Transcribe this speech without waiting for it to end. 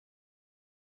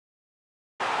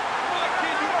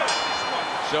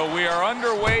So we are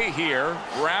underway here.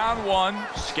 Round 1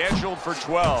 scheduled for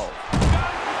 12.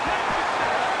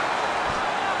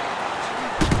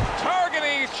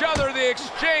 Targeting each other, the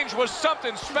exchange was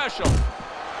something special.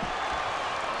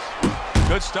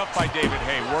 Good stuff by David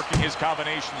Haye, working his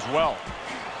combinations well.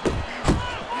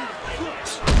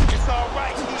 It's all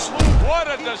right. What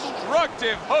a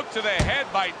destructive hook to the head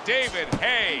by David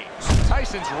Haye.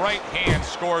 Tyson's right hand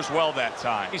scores well that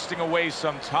time. Wasting away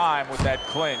some time with that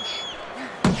clinch.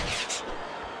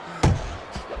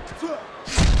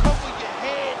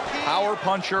 Power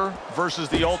puncher versus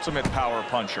the ultimate power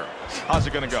puncher. How's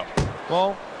it going to go?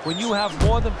 Well, when you have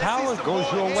more than power, it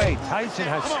goes your way. Tyson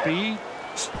has speed.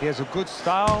 He has a good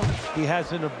style. He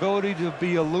has an ability to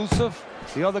be elusive.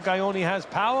 The other guy only has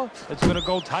power. It's going to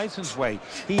go Tyson's way.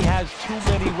 He has too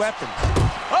many weapons.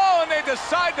 Oh, and they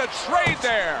decide to trade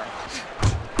there.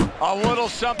 A little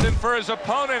something for his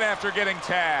opponent after getting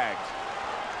tagged.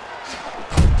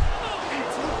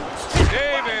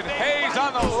 David Haye's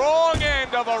on the wrong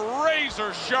end of a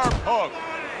razor-sharp hook.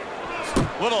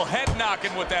 Little head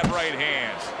knocking with that right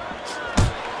hand.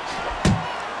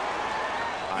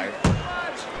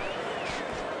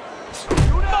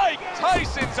 Mike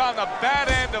Tyson's on the bad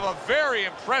end of a very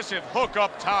impressive hook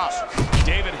up top.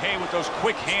 David Haye with those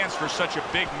quick hands for such a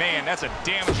big man. That's a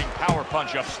damaging power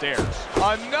punch upstairs.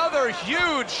 Another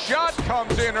huge shot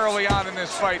comes in early on in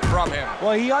this fight from him.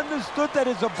 Well, he understood that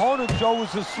his opponent, Joe,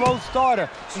 was a slow starter.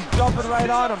 He's jumping right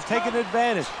on him, taking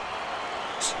advantage.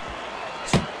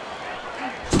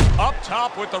 Up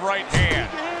top with the right hand.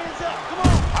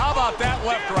 How about that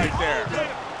left right there?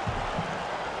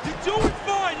 You're doing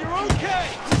fine. You're okay.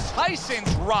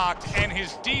 Tyson's rocked, and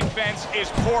his defense is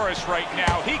porous right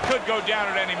now. He could go down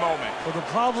at any moment. Well, the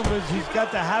problem is he's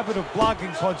got the habit of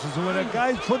blocking punches. And when a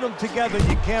guy's putting them together,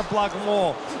 you can't block them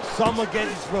all. Some are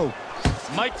getting through.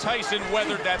 Mike Tyson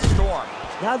weathered that storm.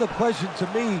 Now the question to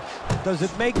me, does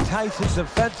it make Tyson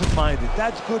defensive-minded?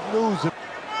 That's good news.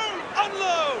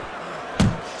 Unload!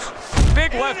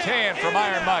 Big left hand from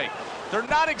Iron Mike. They're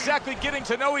not exactly getting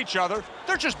to know each other.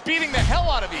 They're just beating the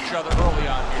hell out of each other early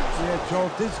on here. Yeah, Joe,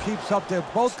 if this keeps up, they're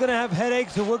both going to have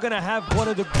headaches, and we're going to have one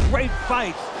of the great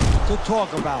fights to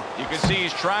talk about. You can see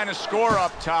he's trying to score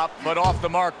up top, but off the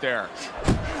mark there.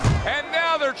 And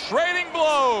now they're trading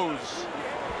blows.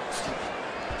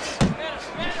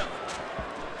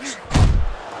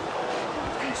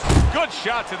 Good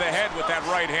shot to the head with that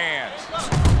right hand.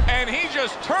 And he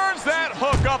just turns that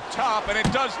hook up top, and it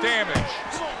does damage.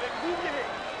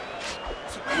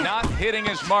 Not hitting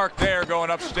his mark there going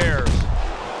upstairs.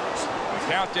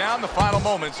 We count down the final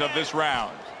moments of this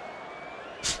round.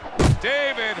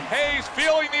 David Haye's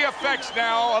feeling the effects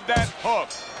now of that hook.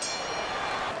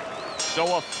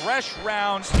 So a fresh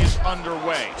round is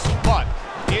underway. But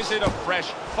is it a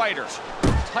fresh fighter?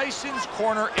 Tyson's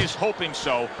corner is hoping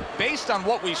so. Based on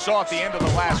what we saw at the end of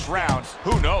the last round,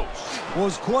 who knows? Well,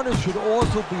 his corner should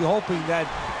also be hoping that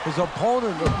his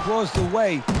opponent across the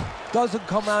way doesn't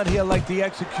come out here like the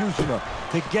executioner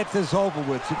to get this over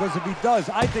with. Because if he does,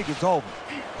 I think it's over.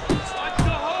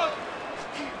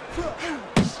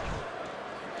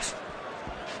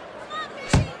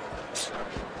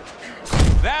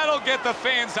 That'll get the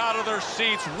fans out of their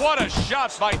seats. What a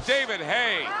shot by David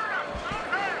Haye.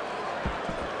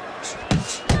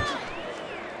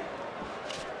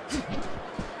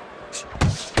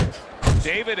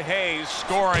 David Haye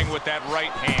scoring with that right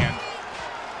hand.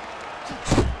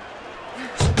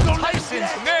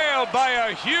 Tyson's nailed by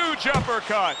a huge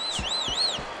uppercut.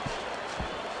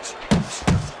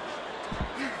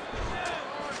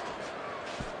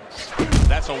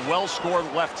 That's a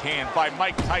well-scored left hand by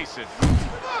Mike Tyson.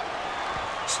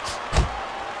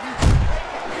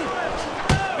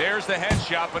 There's the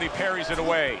headshot, but he parries it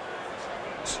away.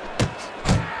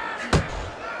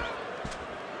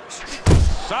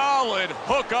 Solid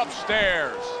hook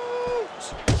upstairs.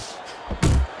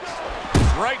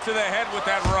 Right to the head with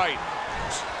that right.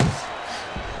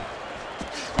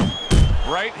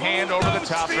 Right hand over the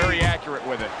top, very accurate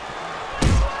with it.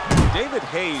 David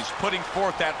Haye's putting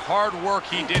forth that hard work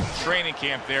he did in training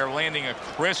camp there, landing a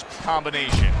crisp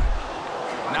combination.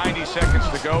 90 seconds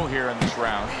to go here in this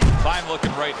round.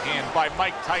 Fine-looking right hand by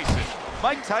Mike Tyson.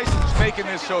 Mike Tyson's making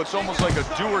this so it's almost like a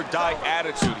do-or-die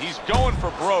attitude. He's going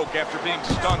for broke after being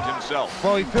stunned himself.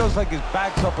 Well, he feels like his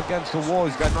back's up against the wall.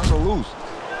 He's got nothing to lose.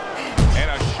 And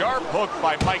a sharp hook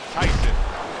by Mike Tyson.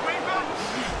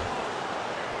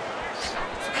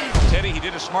 Teddy, he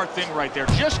did a smart thing right there.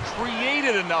 Just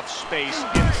created enough space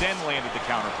and then landed the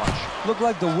counterpunch. Looked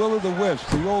like the will of the wisps,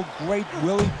 the old great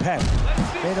Willie Peck.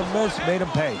 Made him miss, made him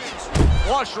pay.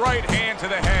 Flush right hand to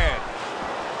the head.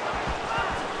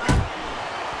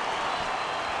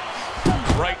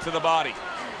 to the body.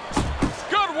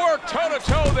 Good work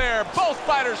toe-to-toe there. Both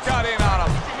fighters got in on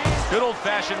him. Good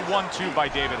old-fashioned 1-2 by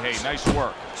David Haye. Nice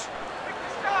work.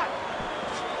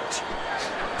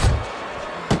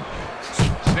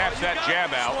 Snaps that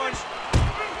jab out.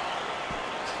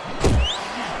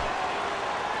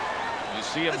 You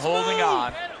see him holding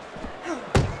on.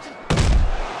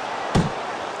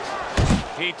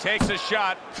 He takes a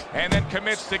shot and then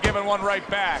commits to giving one right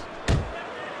back.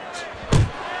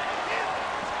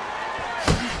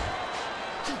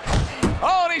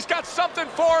 Oh, and he's got something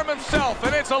for him himself,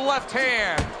 and it's a left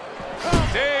hand.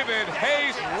 David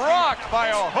Haye's rocked by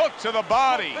a hook to the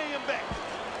body.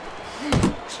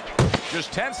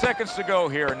 Just 10 seconds to go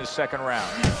here in the second round.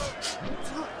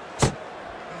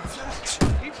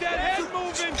 Keep that head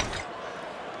moving.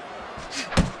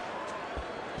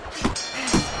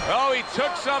 Oh, he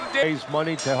took some. Raise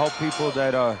money to help people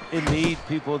that are in need,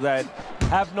 people that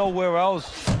have nowhere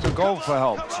else to go for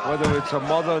help. Whether it's a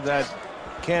mother that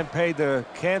can't pay the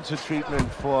cancer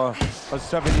treatment for a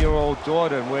 7-year-old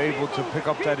daughter, and we're able to pick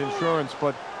up that insurance.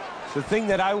 But the thing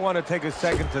that I want to take a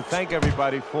second to thank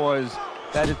everybody for is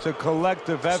that it's a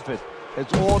collective effort.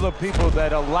 It's all the people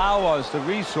that allow us the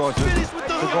resources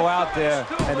to go out there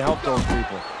and help those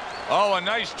people. Oh, a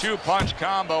nice two-punch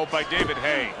combo by David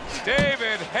Haye.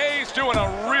 David Haye's doing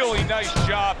a really nice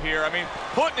job here. I mean,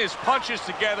 putting his punches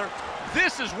together.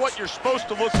 This is what you're supposed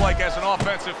to look like as an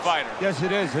offensive fighter. Yes,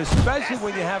 it is, especially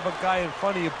when you have a guy in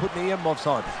front of you putting the earmuffs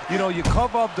on. You know, you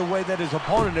cover up the way that his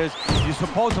opponent is. You're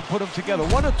supposed to put them together.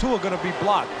 One or two are going to be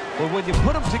blocked. But when you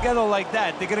put them together like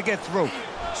that, they're going to get through.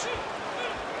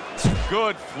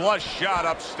 Good flush shot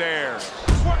upstairs.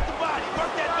 Work the body,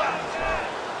 work that body.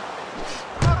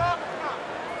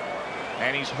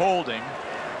 And he's holding.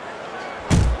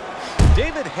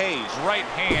 David Haye's right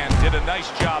hand did a nice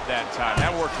job that time.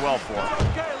 That worked well for him.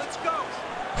 Okay, let's go.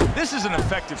 This is an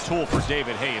effective tool for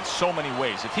David Haye in so many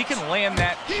ways. If he can land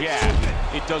that jab,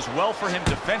 it does well for him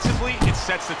defensively. It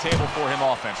sets the table for him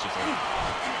offensively.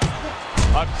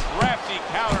 A crafty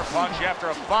counterpunch after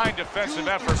a fine defensive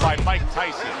effort by Mike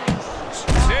Tyson.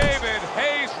 David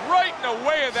Haye's right in the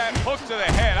way of that hook to the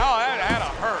head. Oh, that had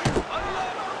to hurt.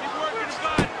 He's working his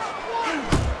body.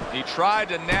 He tried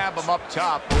to nab him up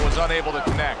top, but was unable to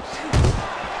connect.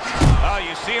 Oh,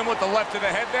 you see him with the left to the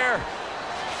head there?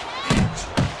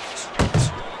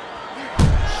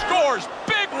 Scores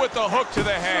big with the hook to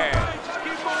the head. Just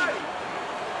keep moving.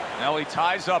 Now he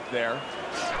ties up there.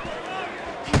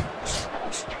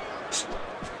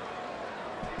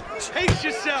 Pace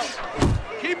yourself.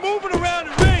 Keep moving around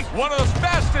the ring. One of the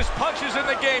fastest punches in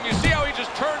the game. You see how he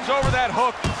just turns over that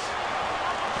hook?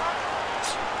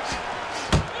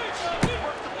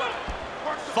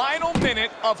 Final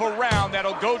minute of a round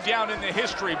that'll go down in the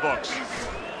history books.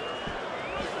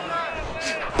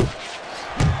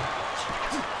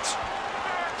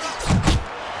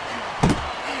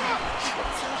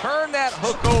 Turned that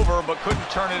hook over, but couldn't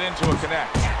turn it into a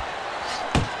connect.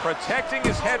 Protecting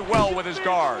his head well with his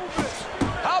guard.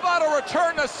 How about a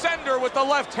return to sender with the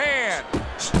left hand?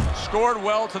 Scored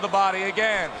well to the body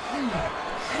again.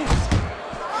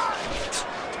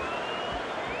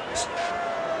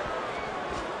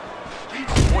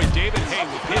 Boy, David Haye,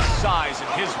 with his size and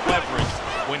his leverage,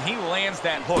 when he lands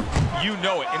that hook, you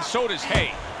know it. And so does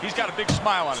Haye. He's got a big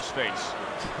smile on his face.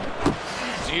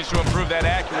 Needs to improve that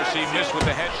accuracy. Missed with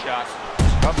the headshot.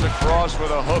 Comes across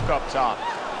with a hook up top.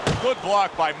 Good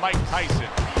block by Mike Tyson.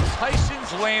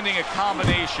 Tyson's landing a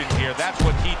combination here. That's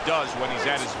what he does when he's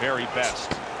at his very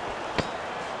best.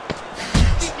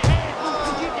 Keep your hand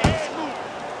moving. Keep your hand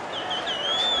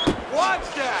moving. Watch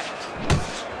that.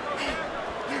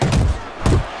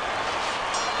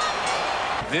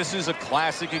 This is a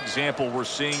classic example we're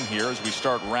seeing here as we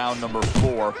start round number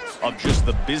 4 of just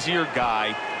the busier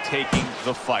guy taking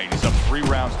the fight. He's up 3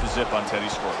 rounds to zip on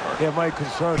Teddy's scorecard. Yeah, my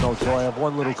concern, though, Joe, I have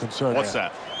one little concern. What's there.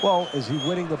 that? Well, is he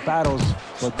winning the battles,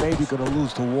 but maybe going to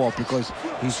lose the war because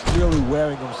he's really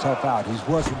wearing himself out. He's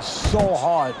working so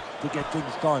hard to get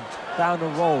things done. Down the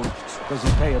road, does he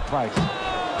pay a price?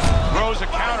 Throws a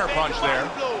counter punch there.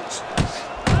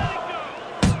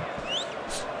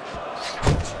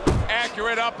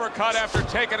 Accurate uppercut after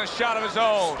taking a shot of his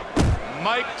own.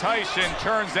 Mike Tyson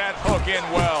turns that hook in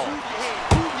well.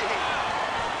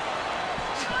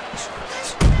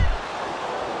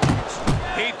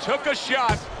 He took a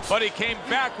shot, but he came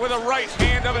back with a right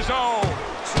hand of his own.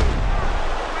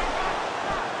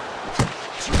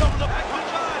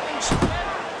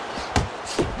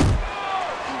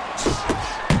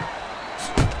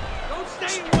 Don't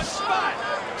stay in one spot.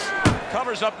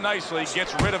 Covers up nicely,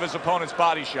 gets rid of his opponent's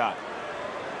body shot.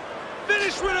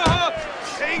 Finish with a hook.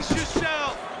 Pace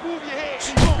yourself. Move your head.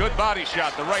 Good body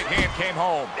shot. The right hand came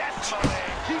home. That's my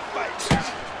man. Keep fighting.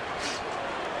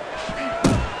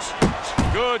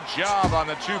 Good job on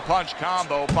the two-punch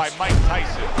combo by Mike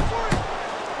Tyson.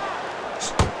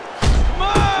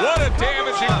 What a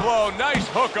damaging blow. Nice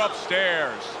hook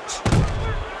upstairs.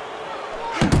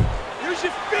 Use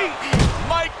your feet.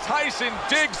 Mike Tyson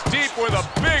digs deep with a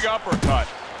big uppercut.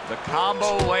 The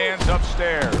combo lands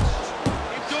upstairs.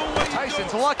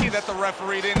 Tyson's lucky that the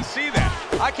referee didn't see that.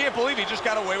 I can't believe he just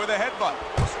got away with a headbutt.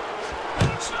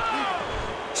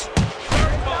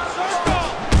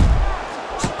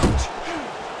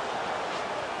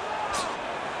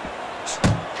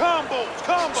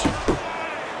 Combos.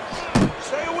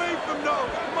 Stay away from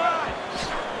those. Come on.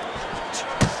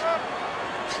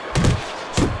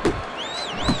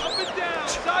 Up and down,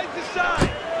 side to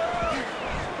side.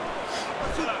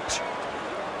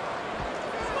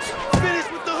 Finish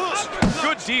with the hook.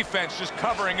 Good defense, just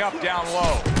covering up down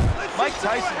low. Mike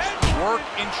Tyson's work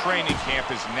in training camp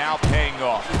is now paying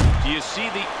off. Do you see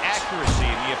the accuracy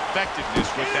and the effectiveness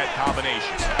with that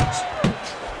combination?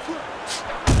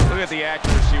 Look at the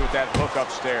accuracy with that hook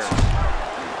upstairs.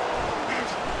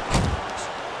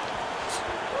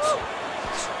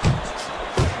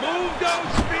 Move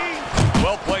those feet.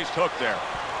 Well-placed hook there.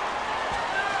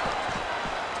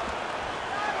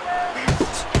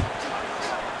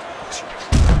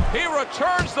 He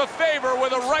returns the favor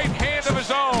with a right hand of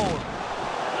his own.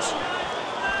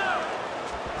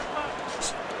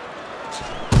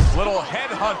 Little head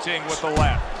hunting with the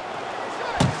left.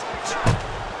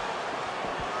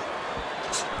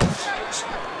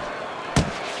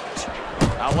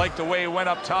 I like the way he went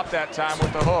up top that time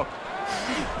with the hook.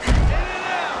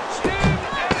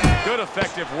 Good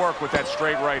effective work with that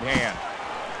straight right hand.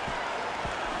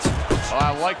 Oh,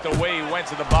 I like the way he went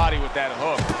to the body with that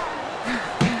hook.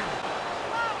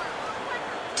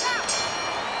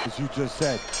 As you just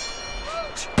said.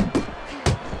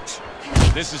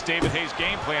 This is David Haye's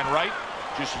game plan, right?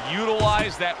 Just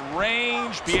utilize that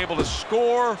range, be able to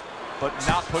score, but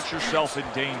not put yourself in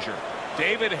danger.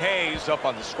 David Haye's up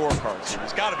on the scorecards here.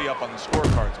 He's got to be up on the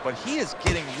scorecards, but he is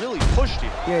getting really pushed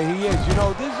here. Yeah, he is. You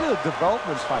know, this is a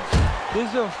development fight. This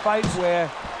is a fight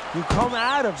where you come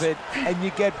out of it and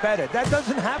you get better. That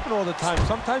doesn't happen all the time.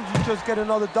 Sometimes you just get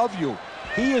another W.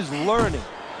 He is learning.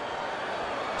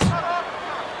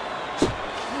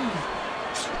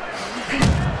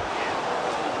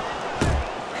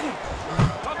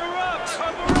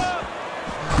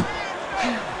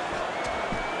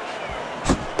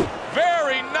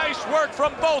 Work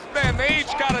from both men. They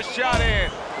each got a shot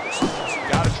in.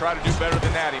 Got to try to do better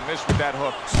than that. He missed with that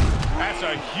hook. That's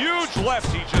a huge left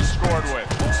he just scored with.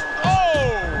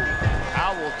 Oh!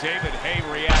 How will David Haye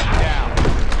react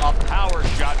now? A power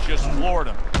shot just floored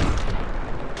him.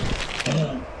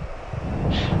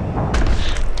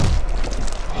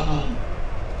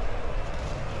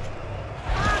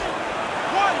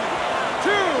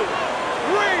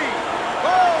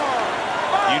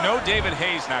 You know David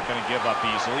Haye's not going to give up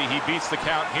easily. He beats the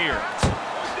count here.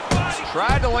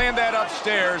 Tried to land that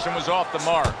upstairs and was off the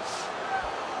mark.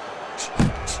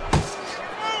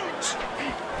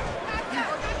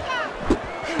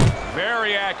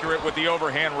 Very accurate with the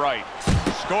overhand right.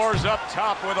 Scores up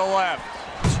top with a left.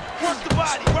 Work the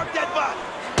body. Work that body.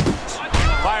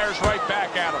 Fires right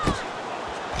back at him.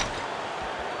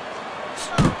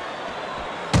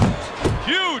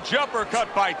 Huge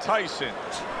uppercut by Tyson.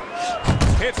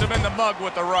 Hits him in the mug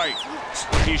with the right.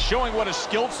 He's showing what a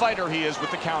skilled fighter he is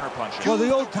with the counterpunches. Well,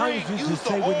 the old timers used to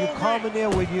say when you're calm in there,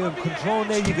 when you're in control in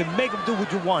there, you can make him do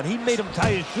what you want. He made him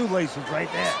tie his shoelaces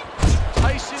right there.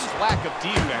 Tyson's lack of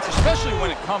defense, especially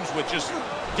when it comes with just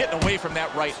getting away from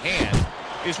that right hand,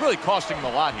 is really costing him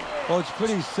a lot here. Well, it's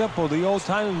pretty simple. The old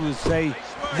timers would say,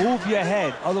 move your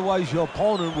head, otherwise your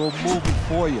opponent will move it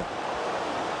for you.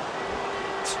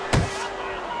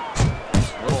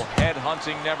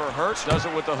 Hunting never hurts, does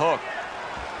it with the hook.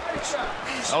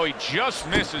 Oh, he just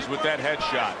misses with that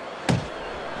headshot.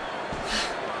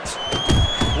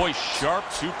 Boy, sharp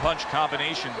two-punch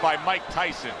combination by Mike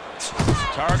Tyson.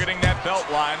 Targeting that belt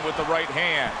line with the right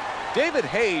hand. David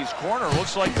Haye's corner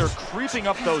looks like they're creeping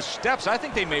up those steps. I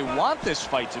think they may want this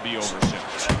fight to be over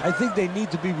soon. I think they need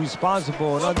to be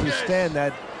responsible and understand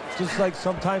that just like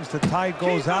sometimes the tide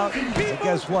goes out, and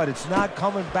guess what? It's not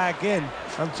coming back in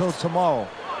until tomorrow.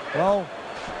 Well,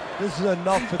 this is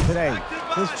enough for today.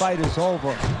 This fight is over.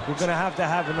 We're going to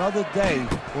have another day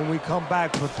when we come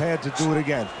back prepared to do it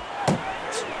again.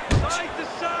 Side to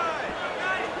side.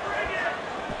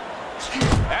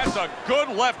 That's a good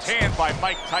left hand by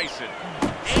Mike Tyson.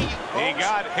 He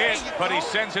got hit, but he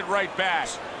sends it right back.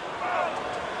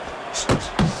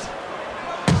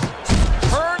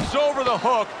 for the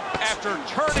hook after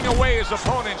turning away his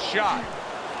opponent's shot.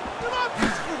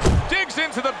 Digs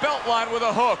into the belt line with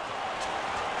a hook.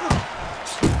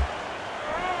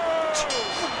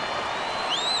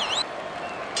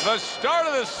 The start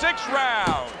of the 6th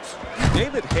round.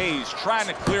 David Haye's trying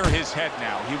to clear his head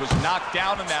now. He was knocked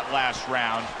down in that last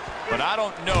round, but I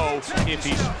don't know if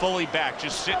he's fully back,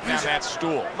 just sitting on that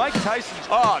stool. Mike Tyson's...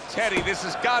 Oh, Teddy, this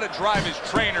has got to drive his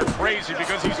trainer crazy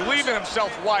because he's leaving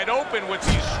himself wide open with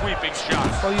these sweeping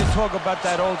shots. Well, you talk about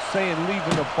that old saying,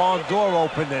 leaving the barn door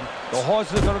open, and the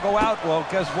horses are going to go out. Well,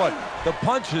 guess what? The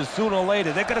punches, sooner or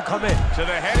later, they're going to come in. To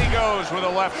the head he goes with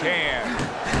a left hand.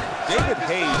 David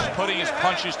Haye's putting his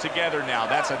punches together now.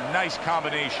 That's a nice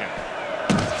combination.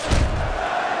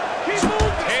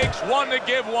 Takes one to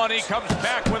give one. He comes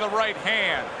back with a right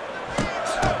hand.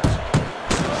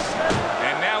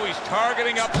 And now he's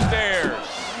targeting upstairs.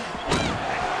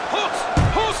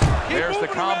 There's the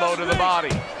combo to the body.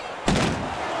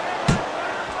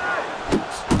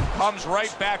 Comes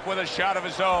right back with a shot of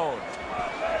his own.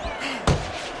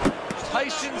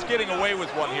 Tyson's getting away with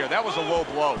one here. That was a low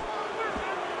blow.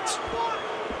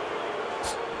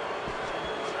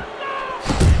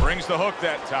 Brings the hook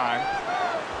that time.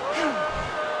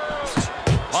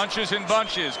 Punches and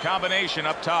bunches, combination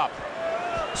up top.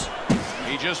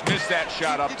 He just missed that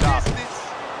shot up top.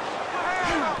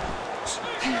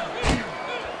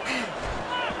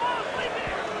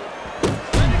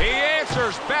 He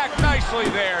answers back nicely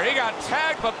there. He got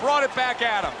tagged but brought it back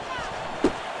at him.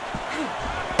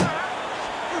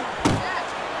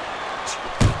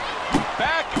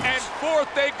 Back and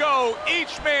forth they go,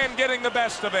 each man getting the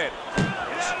best of it.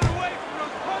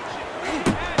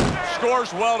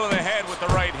 Scores well to the head with the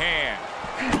right hand.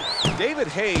 David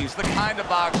Haye's the kind of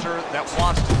boxer that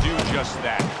wants to do just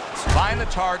that. Find the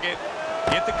target,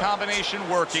 get the combination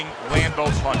working, land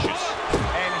both punches.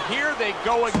 And here they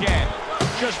go again,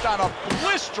 just on a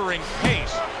blistering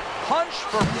pace. Punch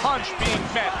for punch being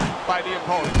met by the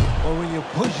opponent. Well, when you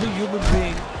push a human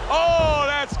being... Oh,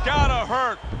 that's gotta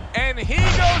hurt. And he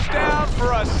goes down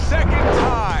for a 2nd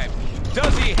time.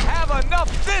 Does he have enough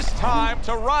this time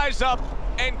to rise up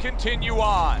and continue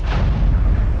on? 1,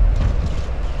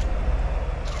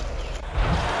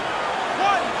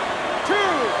 2, 3,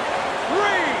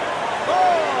 4,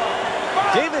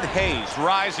 5. David Haye's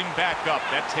rising back up.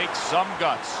 That takes some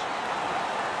guts.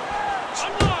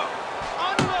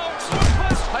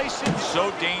 Tyson's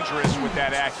so dangerous with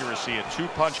that accuracy. A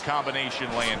 2-punch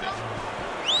combination landed.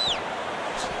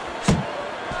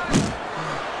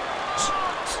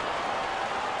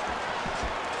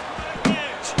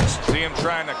 See him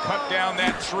trying to cut down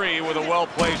that tree with a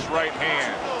well-placed right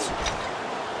hand.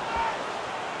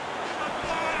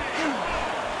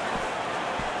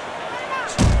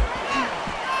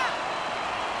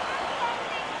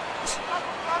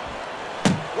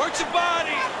 Work your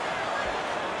body.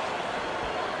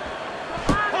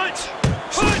 Punch!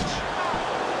 Punch!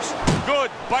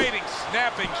 Good biting,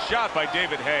 snapping shot by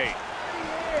David Haye.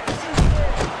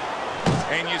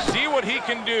 And you see what he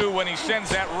can do when he sends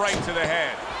that right to the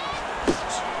head.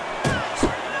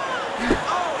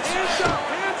 Oh, hands up,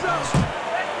 hands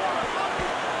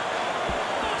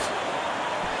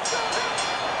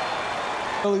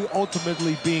up. Really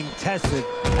ultimately being tested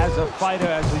as a fighter,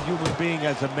 as a human being,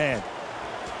 as a man.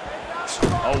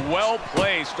 A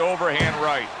well-placed overhand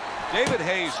right. David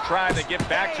Haye's trying to get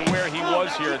back to where he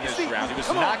was here in this round. He was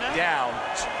knocked down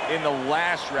in the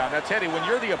last round. Now, Teddy, when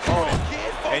you're the opponent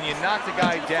and you knock the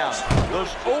guy down,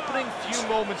 those opening few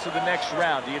moments of the next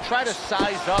round, do you try to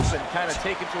size up and kind of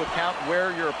take into account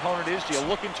where your opponent is? Do you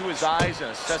look into his eyes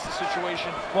and assess the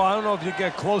situation? Well, I don't know if you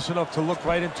get close enough to look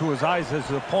right into his eyes as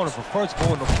the opponent, but first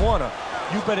go in the corner.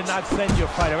 You better not send your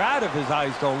fighter out if his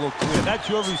eyes don't look clear. That's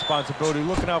your responsibility,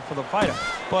 looking out for the fighter.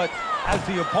 But as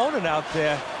the opponent out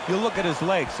there, you look at his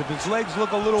legs. If his legs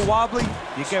look a little wobbly,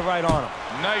 you get right on him.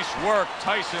 Nice work,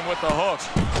 Tyson, with the hook.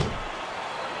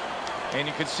 And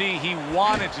you can see he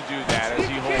wanted to do that as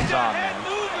he holds on there.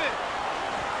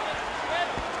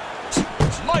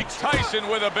 Mike Tyson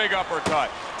with a big uppercut.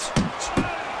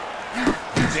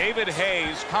 David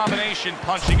Haye's combination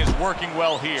punching is working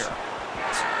well here.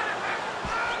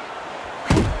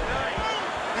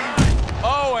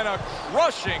 Oh, and a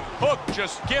crushing hook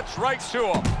just gets right to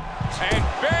him. And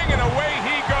banging away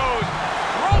he goes.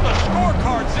 Throw the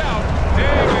scorecards out.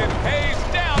 David Haye's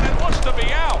down and looks to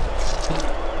be out.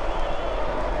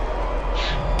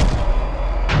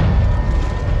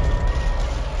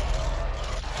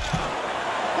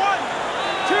 One,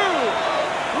 two,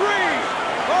 three,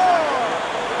 four,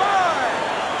 five,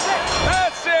 six.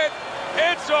 That's it.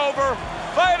 It's over.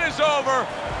 Fight is over.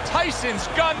 Tyson's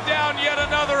gunned down yet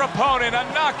another their opponent a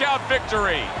knockout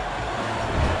victory.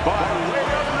 By way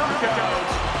of knockout,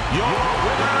 your